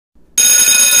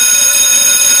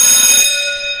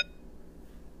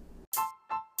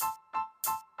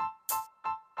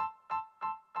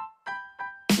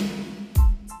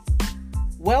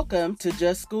Welcome to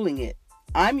Just Schooling It.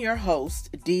 I'm your host,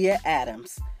 Dia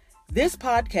Adams. This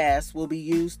podcast will be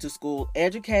used to school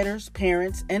educators,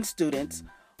 parents, and students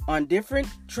on different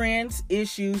trends,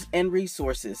 issues, and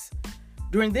resources.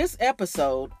 During this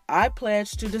episode, I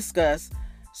pledge to discuss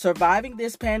surviving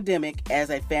this pandemic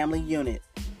as a family unit,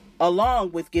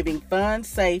 along with giving fun,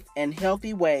 safe, and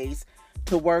healthy ways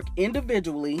to work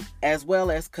individually as well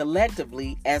as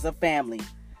collectively as a family.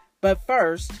 But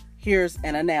first, here's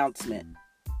an announcement.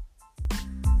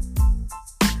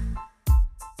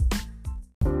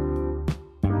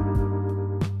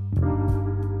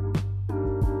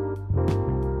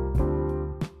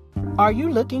 Are you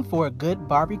looking for a good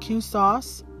barbecue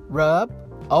sauce, rub,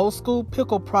 old school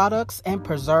pickle products and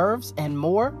preserves, and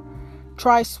more?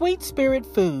 Try Sweet Spirit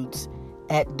Foods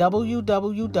at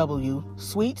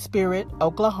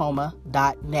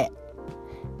www.sweetspiritoklahoma.net.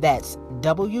 That's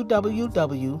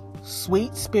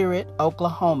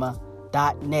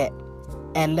www.sweetspiritoklahoma.net,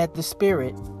 and let the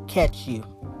spirit catch you.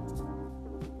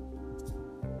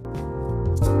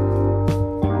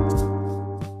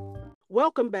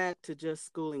 Welcome back to Just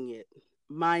Schooling It.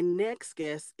 My next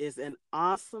guest is an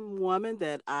awesome woman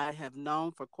that I have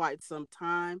known for quite some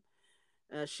time.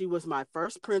 She was my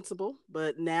first principal,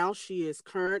 but now she is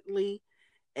currently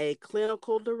a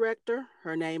clinical director.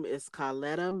 Her name is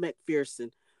Coletta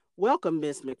McPherson. Welcome,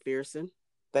 Miss McPherson.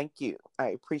 Thank you. I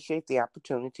appreciate the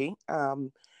opportunity.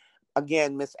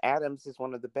 Again, Miss Adams is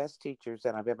one of the best teachers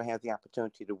that I've ever had the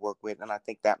opportunity to work with, and I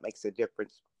think that makes a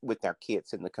difference with our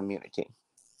kids in the community.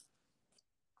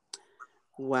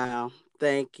 Wow.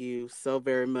 Thank you so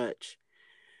very much.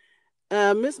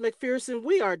 Ms. McPherson,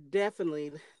 we are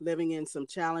definitely living in some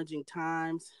challenging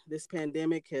times. This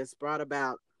pandemic has brought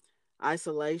about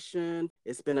isolation.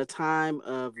 It's been a time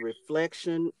of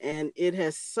reflection, and it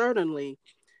has certainly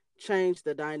changed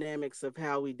the dynamics of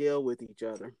how we deal with each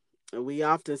other. And we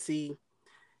often see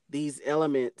these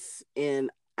elements in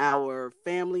our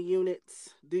family units.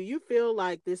 Do you feel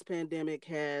like this pandemic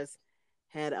has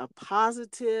had a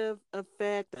positive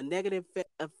effect, a negative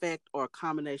effect, or a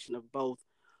combination of both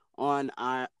on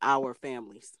our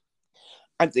families?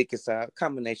 I think it's a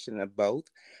combination of both,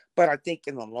 but I think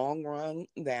in the long run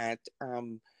that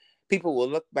people will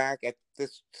look back at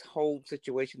this whole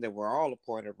situation that we're all a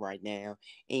part of right now,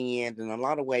 and in a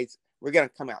lot of ways, we're going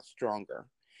to come out stronger.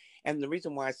 And the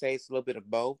reason why I say it's a little bit of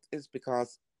both is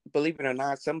because, believe it or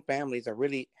not, some families are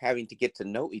really having to get to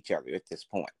know each other at this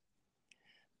point.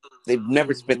 They've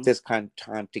never spent this kind of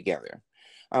time together.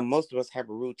 Most of us have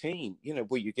a routine,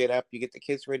 where you get up, you get the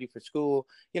kids ready for school,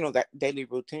 that daily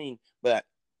routine. But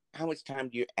how much time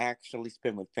do you actually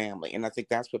spend with family? And I think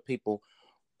that's what people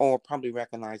are probably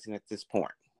recognizing at this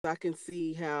point. I can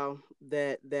see how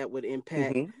that would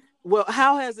impact. Mm-hmm. Well,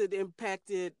 how has it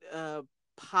impacted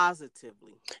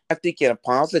positively? I think in a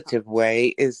positive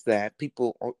way is that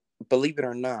people, believe it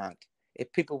or not,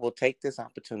 if people will take this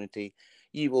opportunity,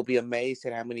 you will be amazed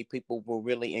at how many people will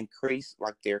really increase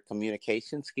like their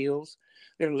communication skills,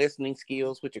 their listening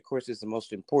skills, which of course is the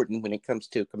most important when it comes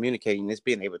to communicating, is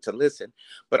being able to listen,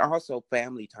 but also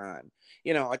family time.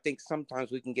 I think sometimes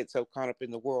we can get so caught up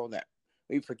in the world that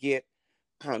we forget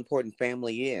how important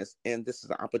family is. And this is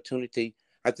an opportunity,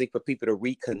 I think, for people to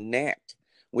reconnect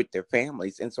with their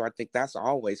families. And so I think that's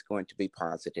always going to be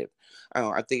positive.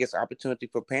 I think it's an opportunity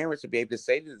for parents to be able to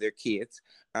say to their kids,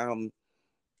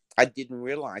 I didn't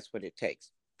realize what it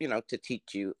takes, to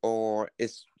teach you, or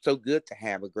it's so good to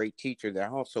have a great teacher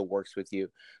that also works with you.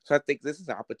 So I think this is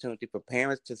an opportunity for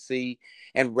parents to see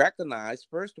and recognize,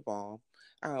 first of all,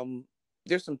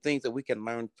 there's some things that we can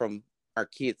learn from our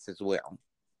kids as well.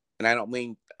 And I don't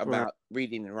mean about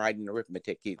reading and writing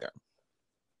arithmetic either.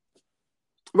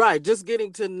 Right. Just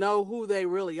getting to know who they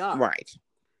really are. Right.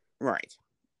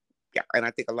 Yeah. And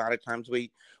I think a lot of times we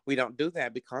don't do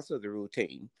that because of the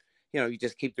routine. You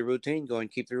just keep the routine going.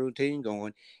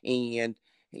 And,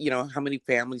 how many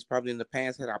families probably in the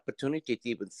past had opportunity to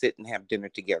even sit and have dinner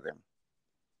together.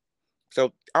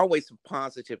 So always some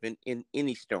positive in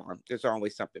any storm. There's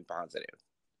always something positive.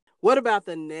 What about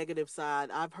the negative side?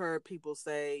 I've heard people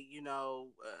say,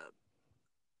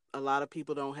 a lot of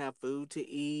people don't have food to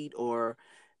eat, or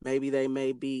maybe they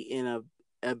may be in a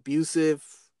abusive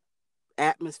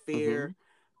atmosphere. Mm-hmm.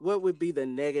 What would be the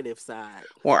negative side?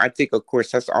 Well, I think, of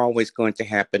course, that's always going to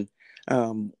happen.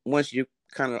 Once you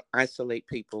kind of isolate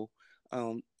people,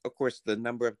 of course, the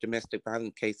number of domestic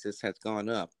violence cases has gone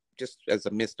up just as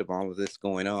a midst of all of this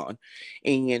going on.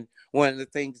 And one of the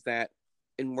things that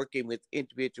in working with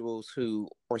individuals who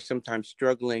are sometimes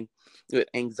struggling with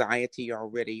anxiety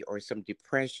already or some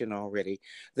depression already,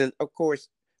 then of course,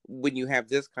 when you have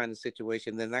this kind of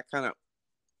situation, then that kind of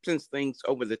sends things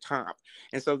over the top.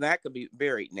 And so that could be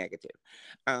very negative.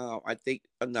 I think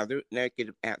another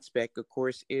negative aspect, of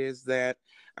course, is that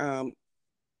um,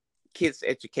 kids'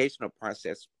 educational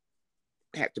process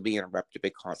had to be interrupted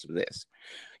because of this.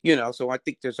 So I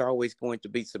think there's always going to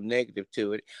be some negative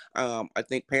to it. I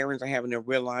think parents are having to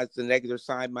realize the negative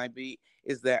side might be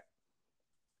is that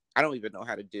I don't even know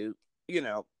how to do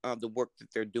the work that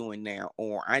they're doing now,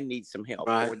 or I need some help,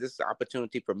 Right. or this is an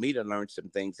opportunity for me to learn some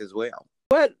things as well.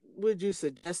 What would you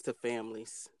suggest to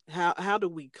families? How do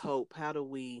we cope? How do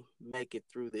we make it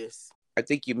through this? I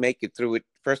think you make it through it,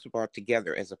 first of all,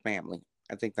 together as a family.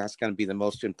 I think that's going to be the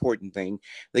most important thing.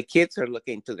 The kids are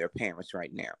looking to their parents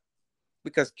right now,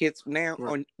 because kids now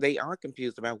Right. they are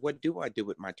confused about what do I do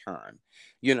with my time.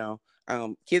 You know,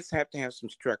 kids have to have some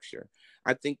structure.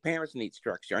 I think parents need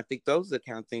structure. I think those are the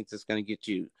kind of things that's going to get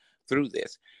you through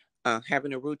this.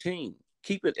 Having a routine,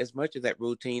 keep it as much of that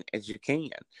routine as you can.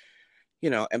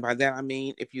 And by that I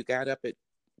mean if you got up at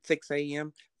 6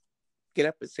 a.m., get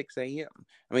up at 6 a.m.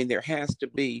 I mean, there has to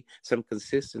be some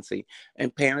consistency,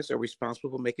 and parents are responsible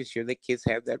for making sure that kids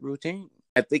have that routine.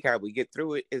 I think how we get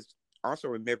through it is also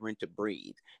remembering to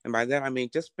breathe. And by that, I mean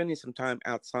just spending some time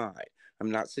outside.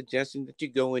 I'm not suggesting that you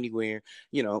go anywhere,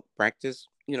 practice,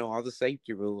 all the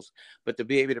safety rules, but to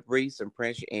be able to breathe some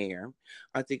fresh air,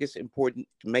 I think it's important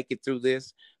to make it through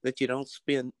this, that you don't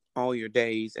spend all your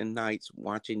days and nights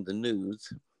watching the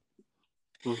news,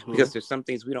 Mm-hmm. because there's some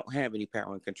things we don't have any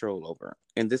power and control over.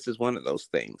 And this is one of those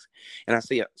things. And I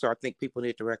think people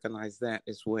need to recognize that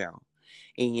as well.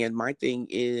 And my thing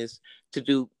is to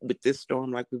do with this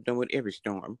storm like we've done with every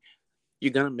storm,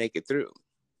 you're going to make it through.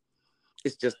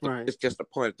 Right. It's just a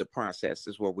part of the process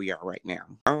is where we are right now.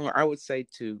 I would say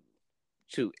to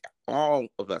all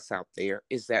of us out there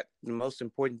is that the most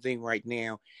important thing right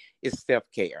now is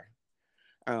self-care.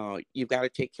 You've got to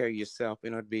take care of yourself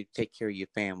in order to take care of your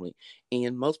family.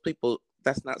 And most people,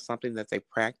 that's not something that they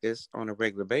practice on a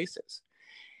regular basis.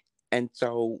 And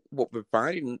so what we're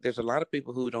finding, there's a lot of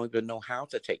people who don't even know how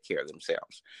to take care of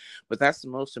themselves. But that's the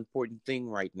most important thing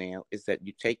right now, is that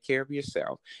you take care of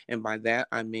yourself. And by that,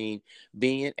 I mean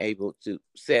being able to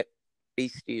sit, be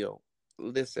still,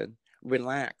 listen,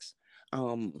 relax.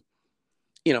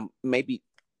 Maybe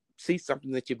see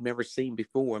something that you've never seen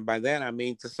before. And by that, I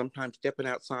mean to sometimes stepping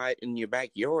outside in your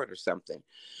backyard or something.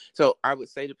 So I would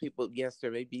say to people, yes,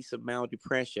 there may be some mild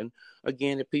depression.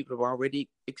 Again, if people are already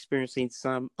experiencing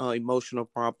some emotional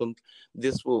problems,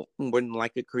 this will more than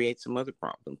likely create some other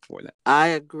problems for them. I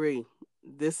agree.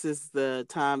 This is the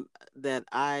time that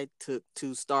I took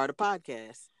to start a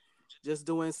podcast. Just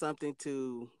doing something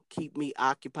to keep me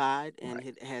occupied, and Right.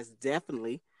 it has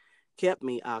definitely kept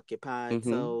me occupied. Mm-hmm.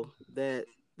 So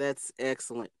that's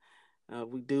excellent.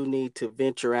 We do need to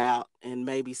venture out, and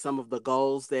maybe some of the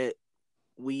goals that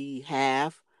we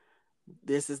have,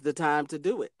 this is the time to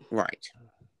do it. Right.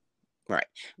 Right.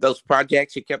 Those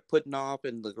projects you kept putting off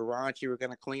in the garage you were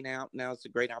going to clean out, now it's a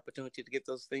great opportunity to get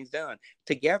those things done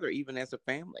together, even as a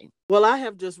family. Well, I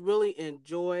have just really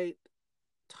enjoyed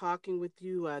talking with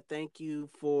you. I thank you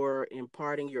for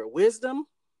imparting your wisdom,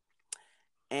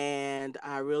 and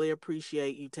I really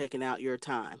appreciate you taking out your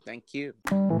time. Thank you.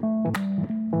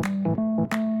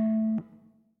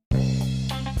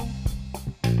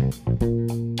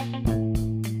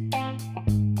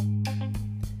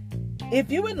 If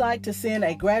you would like to send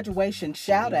a graduation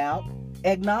shout out,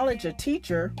 acknowledge a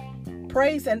teacher,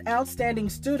 praise an outstanding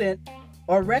student,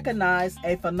 or recognize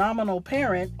a phenomenal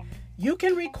parent, you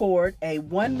can record a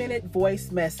 1-minute voice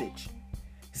message.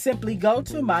 Simply go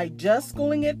to my Just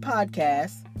Schooling It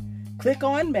podcast, click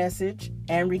on message,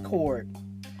 and record.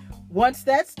 Once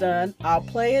that's done, I'll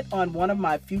play it on one of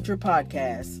my future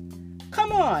podcasts.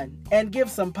 Come on and give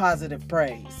some positive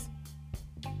praise.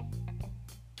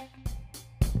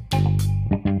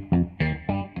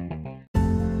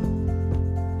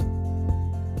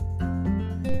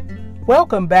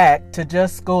 Welcome back to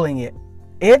Just Schooling It.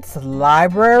 It's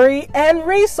library and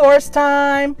resource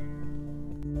time.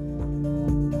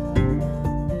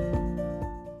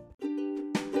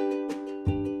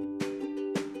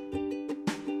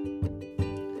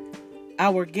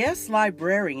 Our guest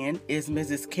librarian is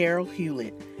Mrs. Carol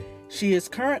Hewlett. She is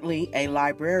currently a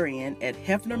librarian at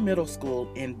Hefner Middle School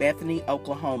in Bethany,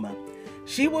 Oklahoma.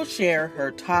 She will share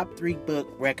her top 3 book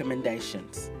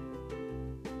recommendations.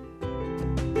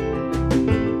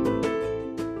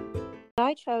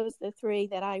 I chose the 3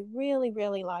 that I really,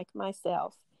 really like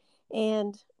myself.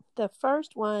 And the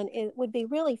first one, it would be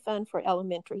really fun for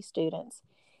elementary students.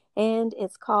 And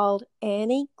it's called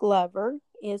Annie Glover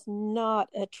is Not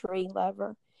a Tree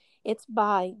Lover. It's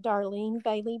by Darlene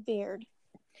Bailey Beard.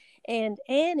 And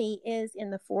Annie is in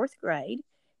the 4th grade.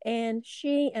 And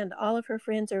she and all of her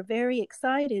friends are very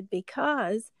excited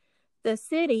because the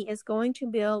city is going to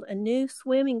build a new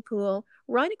swimming pool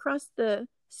right across the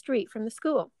street from the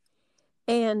school.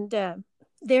 And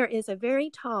there is a very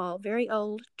tall, very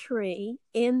old tree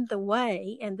in the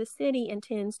way, and the city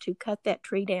intends to cut that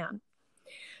tree down.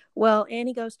 Well,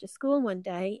 Annie goes to school one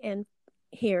day and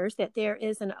hears that there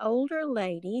is an older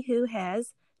lady who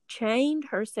has chained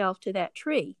herself to that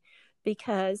tree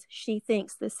because she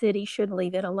thinks the city should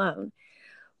leave it alone.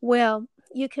 Well,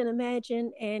 you can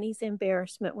imagine Annie's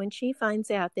embarrassment when she finds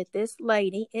out that this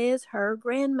lady is her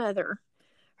grandmother,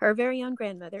 her very own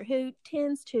grandmother, who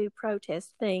tends to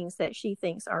protest things that she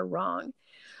thinks are wrong.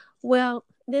 Well,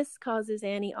 this causes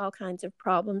Annie all kinds of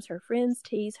problems. Her friends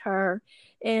tease her,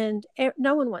 and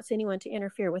no one wants anyone to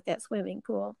interfere with that swimming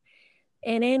pool.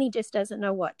 And Annie just doesn't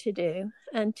know what to do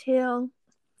until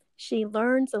she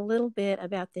learns a little bit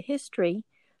about the history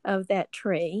of that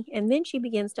tree, and then she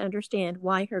begins to understand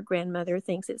why her grandmother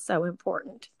thinks it's so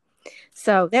important.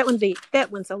 So that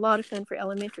one's a lot of fun for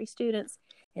elementary students.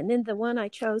 And then the one I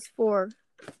chose for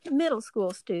middle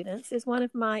school students is one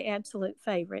of my absolute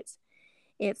favorites.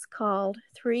 It's called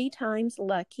 3 Times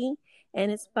Lucky,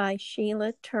 and it's by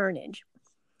Sheila Turnage.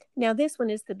 Now, this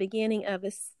one is the beginning of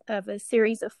a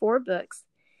series of 4 books,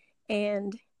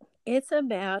 and it's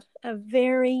about a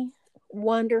very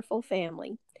wonderful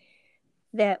family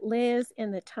that lives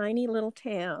in the tiny little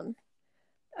town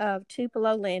of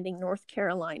Tupelo Landing, North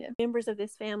Carolina. Members of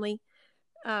this family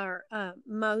are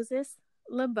Moses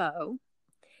LeBeau,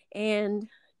 and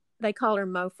they call her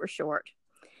Mo for short.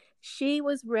 She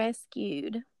was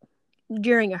rescued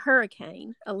during a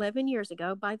hurricane 11 years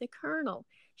ago by the Colonel.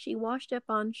 She washed up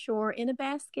on shore in a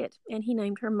basket, and he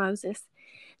named her Moses.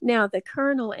 Now, the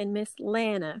Colonel and Miss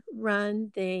Lana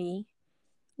run the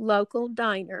local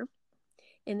diner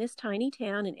in this tiny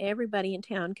town, and everybody in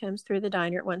town comes through the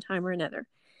diner at one time or another.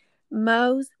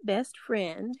 Mo's best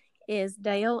friend is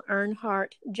Dale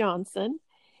Earnhardt Johnson,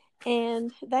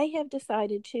 and they have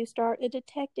decided to start a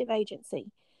detective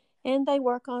agency. And they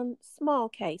work on small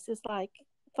cases like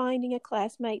finding a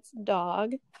classmate's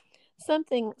dog,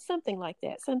 something like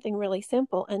that, something really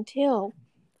simple, until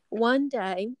one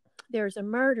day there's a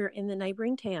murder in the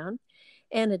neighboring town,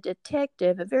 and a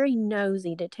detective, a very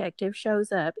nosy detective,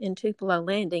 shows up in Tupelo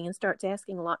Landing and starts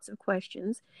asking lots of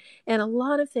questions, and a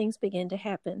lot of things begin to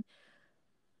happen.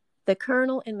 The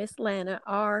Colonel and Miss Lana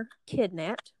are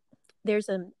kidnapped. There's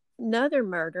another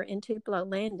murder in Tupelo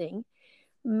Landing.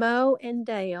 Mo and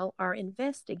Dale are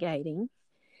investigating,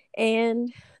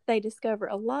 and they discover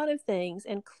a lot of things,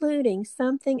 including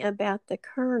something about the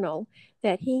Colonel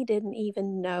that he didn't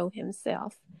even know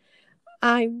himself.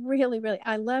 I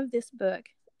love this book.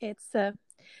 It's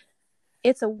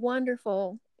a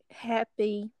wonderful,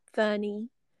 happy, funny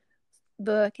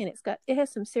book, and it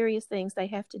has some serious things they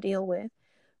have to deal with,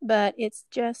 but it's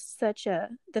just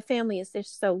the family is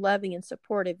just so loving and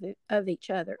supportive of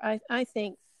each other. I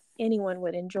think anyone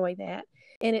would enjoy that,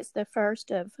 and it's the first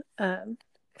of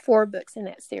 4 books in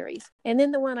that series. And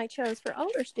then the one I chose for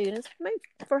older students, maybe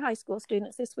for high school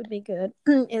students, this would be good,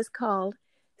 is called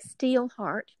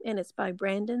Steelheart, and it's by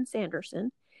Brandon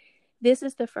Sanderson. This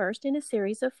is the first in a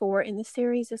series of 4, and the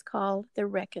series is called The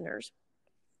Reckoners.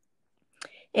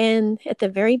 And at the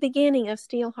very beginning of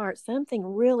Steelheart, something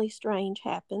really strange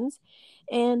happens,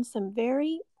 and some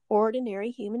very ordinary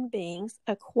human beings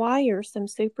acquire some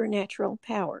supernatural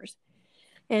powers,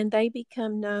 and they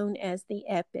become known as the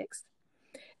Epics.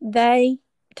 They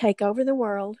take over the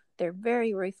world. They're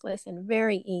very ruthless and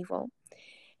very evil,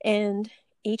 and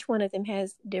each one of them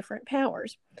has different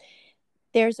powers.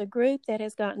 There's a group that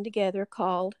has gotten together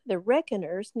called the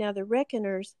Reckoners. Now, the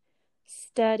Reckoners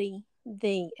study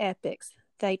the Epics.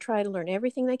 They try to learn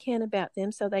everything they can about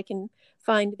them so they can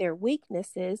find their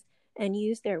weaknesses and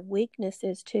use their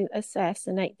weaknesses to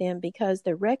assassinate them, because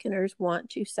the Reckoners want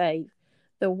to save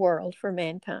the world for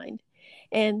mankind.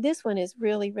 And this one is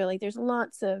really, really, there's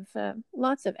lots of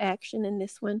action in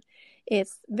this one.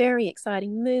 It's very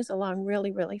exciting, moves along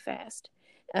really, really fast.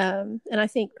 And I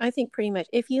think pretty much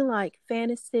if you like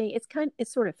fantasy,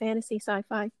 it's sort of fantasy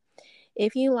sci-fi.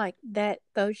 If you like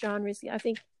those genres, I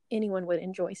think anyone would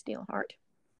enjoy Steelheart.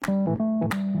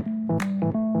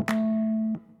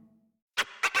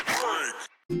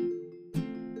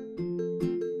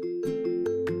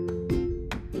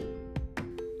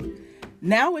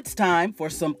 Now it's time for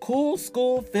some cool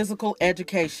school physical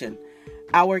education.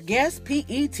 Our guest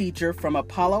PE teacher from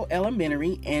Apollo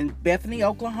Elementary in Bethany,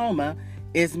 Oklahoma,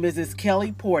 is Mrs.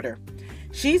 Kelly Porter.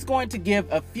 She's going to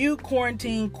give a few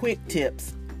quarantine quick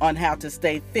tips on how to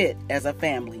stay fit as a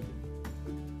family.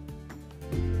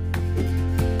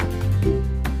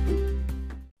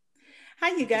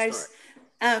 Hi, you guys.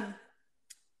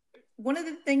 One of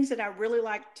the things that I really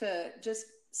like to just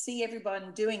see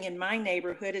everyone doing in my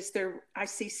neighborhood is I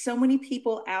see so many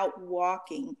people out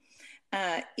walking.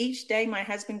 Each day my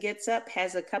husband gets up,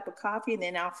 has a cup of coffee, and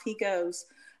then off he goes.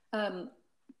 One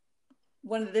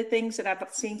of the things that I've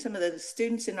seen some of the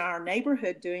students in our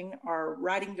neighborhood doing are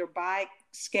riding their bike,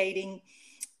 skating,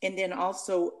 and then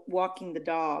also walking the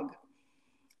dog.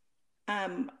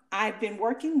 I've been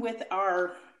working with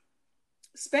our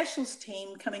specials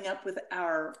team, coming up with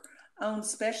our own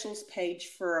specials page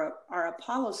for our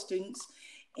Apollo students.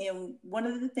 And one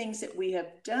of the things that we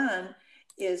have done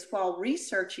is, while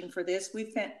researching for this,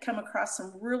 we've come across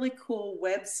some really cool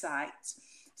websites.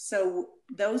 So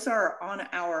those are on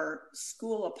our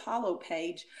School Apollo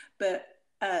page, but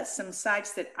some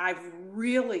sites that I've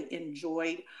really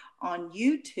enjoyed on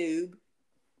YouTube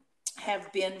have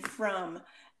been from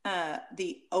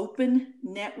the Open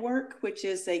Network, which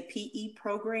is a PE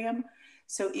program.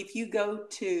 So if you go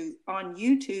on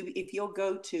YouTube, if you'll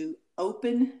go to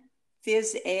Open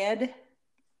Phys Ed,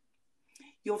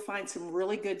 you'll find some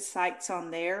really good sites on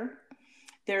there.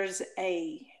 There's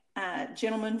a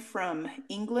gentleman from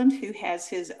England who has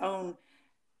his own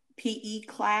PE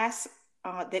class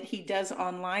that he does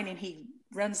online, and he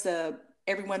runs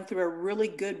everyone through a really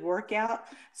good workout.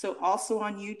 So also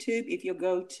on YouTube, if you'll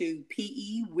go to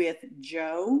PE with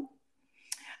Joe,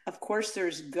 of course,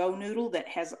 there's Go Noodle that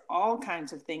has all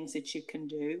kinds of things that you can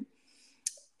do.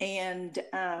 And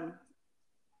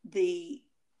the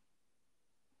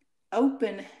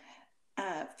Open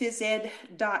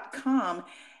physed.com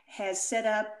has set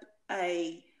up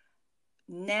a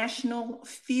National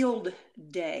Field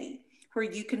Day where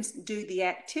you can do the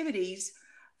activities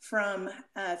from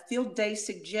field day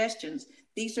suggestions.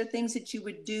 These are things that you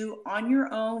would do on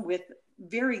your own with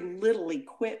very little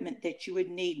equipment that you would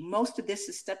need. Most of this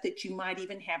is stuff that you might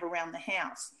even have around the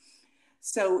house.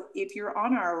 So if you're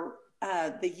on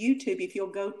the YouTube, if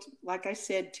you'll go, like I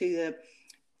said, to the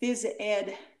Phys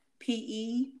Ed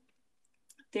PE,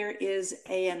 there is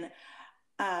an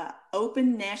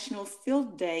Open National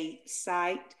Field Day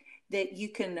site that you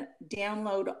can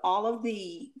download all of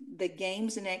the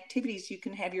games and activities. You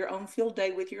can have your own field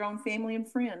day with your own family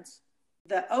and friends.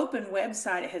 The Open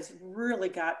website has really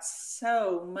got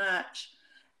so much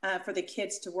for the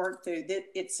kids to work through.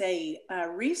 It's a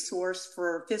resource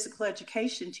for physical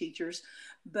education teachers,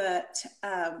 but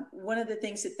one of the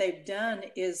things that they've done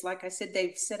is, like I said,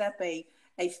 they've set up a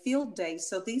field day.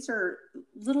 So these are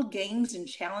little games and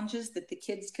challenges that the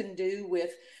kids can do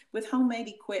with homemade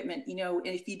equipment. You know, and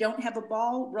if you don't have a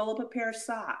ball, roll up a pair of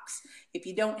socks. If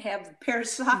you don't have a pair of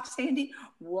socks handy,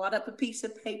 wad up a piece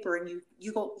of paper, and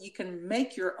you can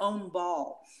make your own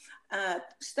ball.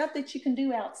 Stuff that you can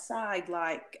do outside,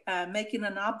 like making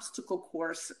an obstacle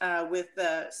course with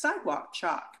sidewalk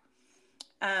chalk.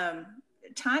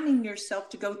 Timing yourself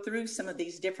to go through some of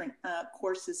these different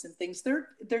courses and things.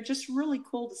 They're just really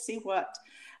cool to see what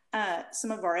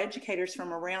some of our educators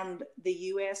from around the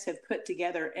U.S. have put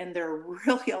together, and they're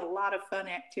really a lot of fun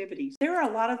activities. There are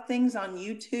a lot of things on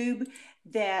YouTube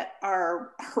that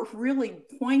are really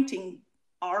pointing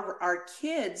our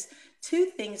kids to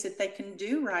things that they can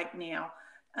do right now.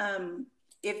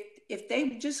 If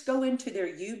they just go into their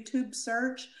YouTube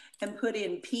search and put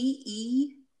in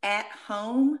PE at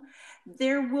home,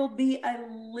 there will be a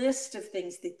list of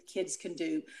things that the kids can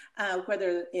do,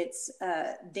 whether it's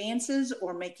dances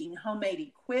or making homemade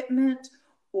equipment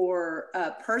or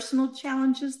personal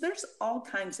challenges. There's all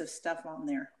kinds of stuff on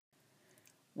there.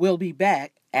 We'll be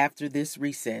back after this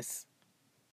recess.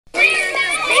 Yeah,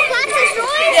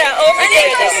 over there.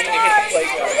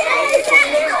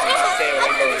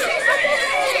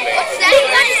 What's that?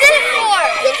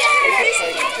 What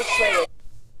is it for?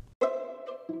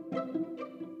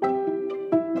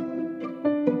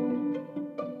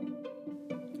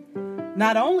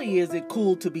 Not only is it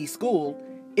cool to be schooled,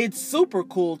 it's super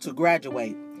cool to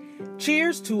graduate.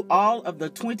 Cheers to all of the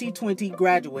 2020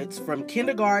 graduates from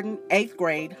kindergarten, 8th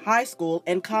grade, high school,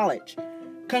 and college.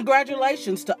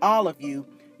 Congratulations to all of you.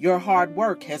 Your hard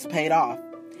work has paid off.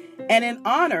 And in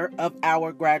honor of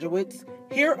our graduates,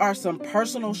 here are some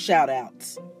personal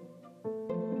shout-outs.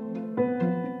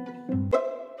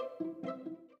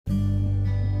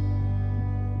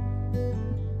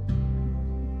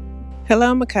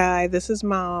 Hello, Makai. This is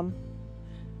Mom.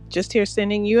 Just here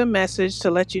sending you a message to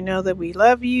let you know that we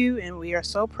love you and we are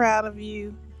so proud of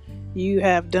you. You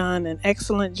have done an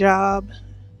excellent job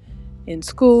in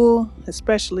school,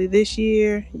 especially this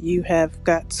year. You have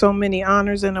got so many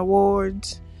honors and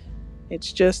awards.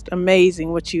 It's just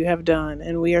amazing what you have done,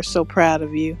 and we are so proud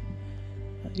of you.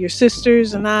 Your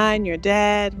sisters and I and your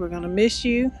dad, we're going to miss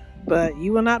you. but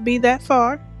you will not be that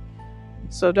far.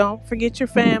 So don't forget your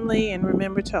family, and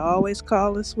remember to always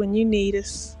call us when you need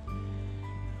us.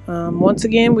 Once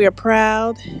again, we are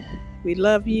proud. We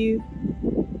love you.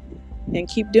 And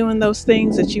keep doing those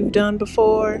things that you've done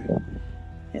before.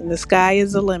 And the sky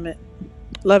is the limit.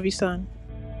 Love you, son.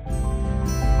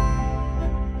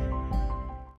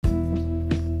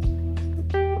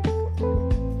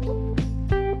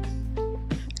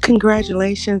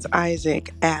 Congratulations,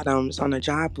 Isaac Adams, on a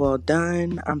job well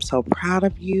done. I'm so proud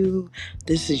of you.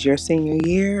 This is your senior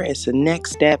year. It's the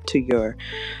next step to your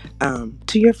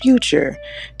future,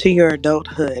 to your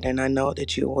adulthood, and I know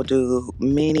that you will do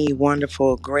many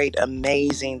wonderful, great,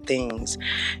 amazing things.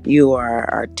 You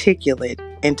are articulate,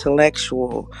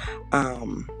 intellectual.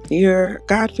 You're a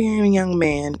God-fearing young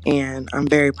man, and I'm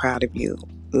very proud of you.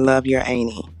 Love, your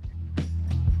Amy.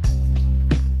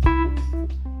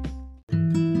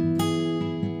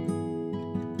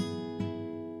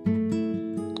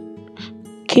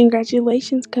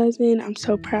 Congratulations, cousin. I'm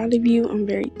so proud of you. I'm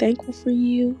very thankful for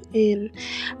you. And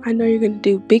I know you're going to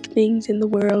do big things in the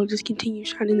world. Just continue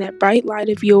shining that bright light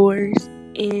of yours.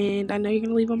 And I know you're going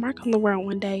to leave a mark on the world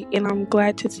one day. And I'm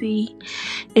glad to see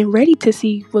and ready to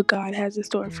see what God has in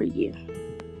store for you.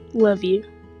 Love you.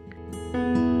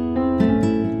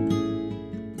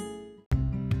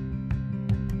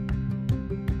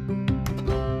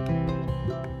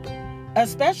 A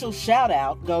special shout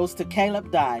out goes to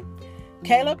Caleb Dye.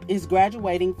 Caleb is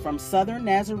graduating from Southern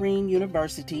Nazarene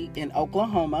University in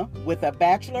Oklahoma with a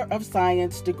Bachelor of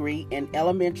Science degree in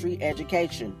elementary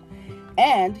education,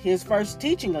 and his first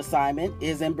teaching assignment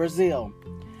is in Brazil.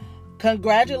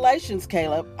 Congratulations,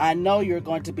 Caleb. I know you're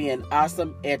going to be an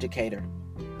awesome educator.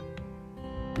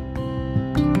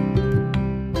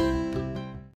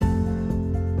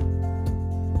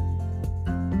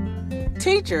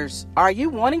 Teachers, are you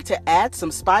wanting to add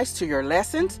some spice to your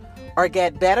lessons or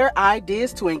get better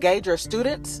ideas to engage your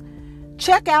students?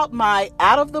 Check out my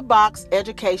Out of the Box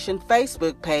Education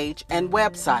Facebook page and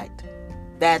website.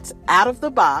 That's Out of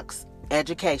the Box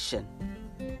Education.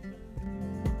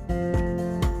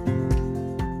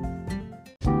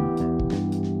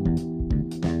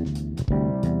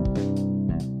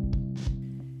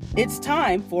 It's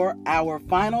time for our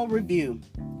final review.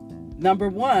 Number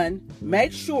 1,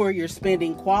 make sure you're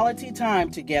spending quality time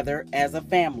together as a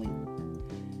family.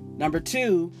 Number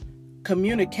 2,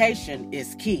 communication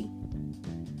is key.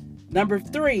 Number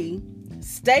 3,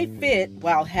 stay fit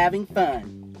while having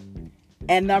fun.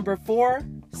 And number 4,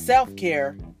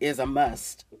 self-care is a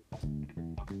must.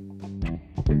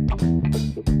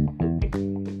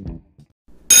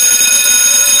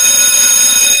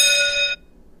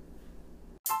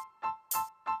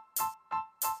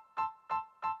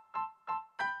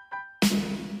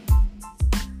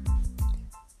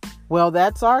 Well,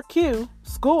 that's our cue.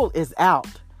 School is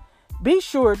out. Be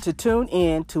sure to tune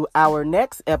in to our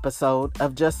next episode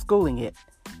of Just Schooling It,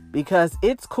 because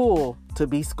it's cool to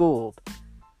be schooled.